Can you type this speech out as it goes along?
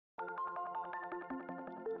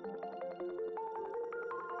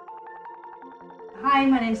Hi,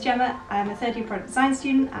 my name's Gemma. I'm a third year product design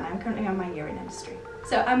student and I'm currently on my year in industry.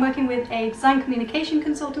 So I'm working with a design communication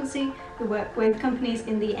consultancy who work with companies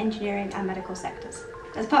in the engineering and medical sectors.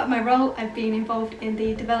 As part of my role, I've been involved in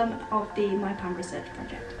the development of the MyPAM research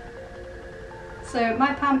project. So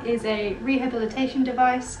MyPAM is a rehabilitation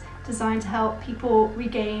device designed to help people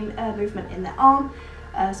regain movement in their arm.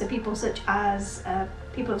 So people such as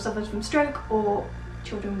people who have suffered from stroke or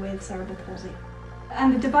children with cerebral palsy.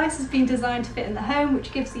 And the device has been designed to fit in the home,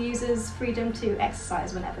 which gives the users freedom to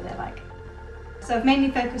exercise whenever they like. So I've mainly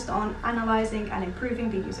focused on analysing and improving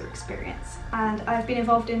the user experience. And I've been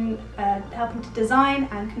involved in helping to design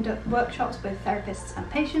and conduct workshops with therapists and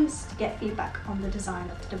patients to get feedback on the design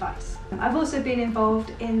of the device. I've also been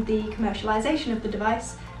involved in the commercialisation of the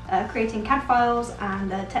device, creating CAD files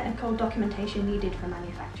and technical documentation needed for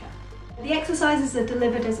manufacture. The exercises are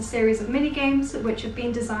delivered as a series of mini-games which have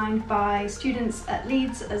been designed by students at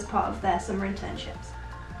Leeds as part of their summer internships.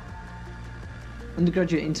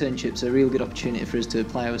 Undergraduate internships are a real good opportunity for us to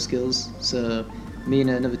apply our skills, so me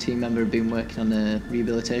and another team member have been working on a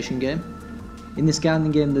rehabilitation game. In this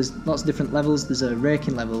gardening game there's lots of different levels. There's a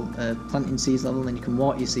raking level, a planting seeds level, and you can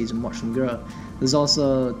water your seeds and watch them grow. There's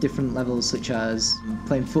also different levels such as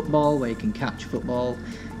playing football where you can catch football,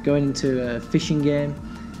 going into a fishing game,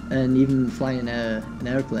 and even flying an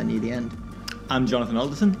aeroplane near the end. I'm Jonathan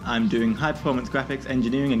Alderson. I'm doing high performance graphics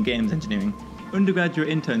engineering and games engineering. Undergraduate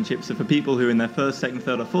internships are for people who are in their first, second,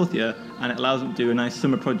 third or fourth year, and it allows them to do a nice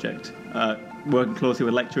summer project, working closely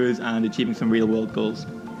with lecturers and achieving some real world goals.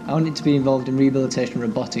 I wanted to be involved in rehabilitation and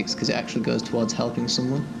robotics because it actually goes towards helping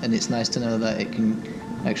someone, and it's nice to know that it can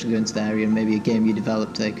actually go into the area and maybe a game you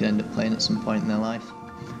developed they could end up playing at some point in their life.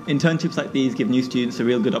 Internships like these give new students a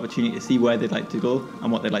real good opportunity to see where they'd like to go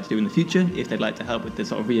and what they'd like to do in the future, if they'd like to help with the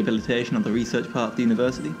sort of rehabilitation or the research part of the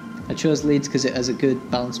university. I chose Leeds because it has a good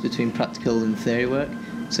balance between practical and theory work,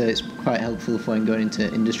 so it's quite helpful for when going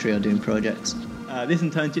into industry or doing projects. This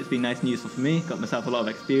internship's been nice and useful for me, got myself a lot of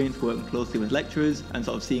experience working closely with lecturers and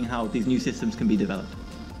sort of seeing how these new systems can be developed.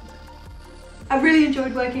 I've really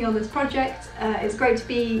enjoyed working on this project. It's great to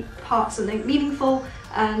be part of something meaningful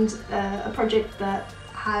and a project that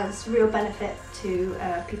has real benefit to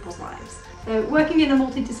people's lives. So working in a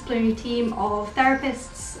multidisciplinary team of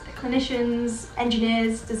therapists, clinicians,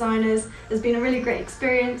 engineers, designers has been a really great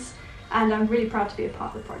experience, and I'm really proud to be a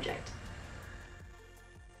part of the project.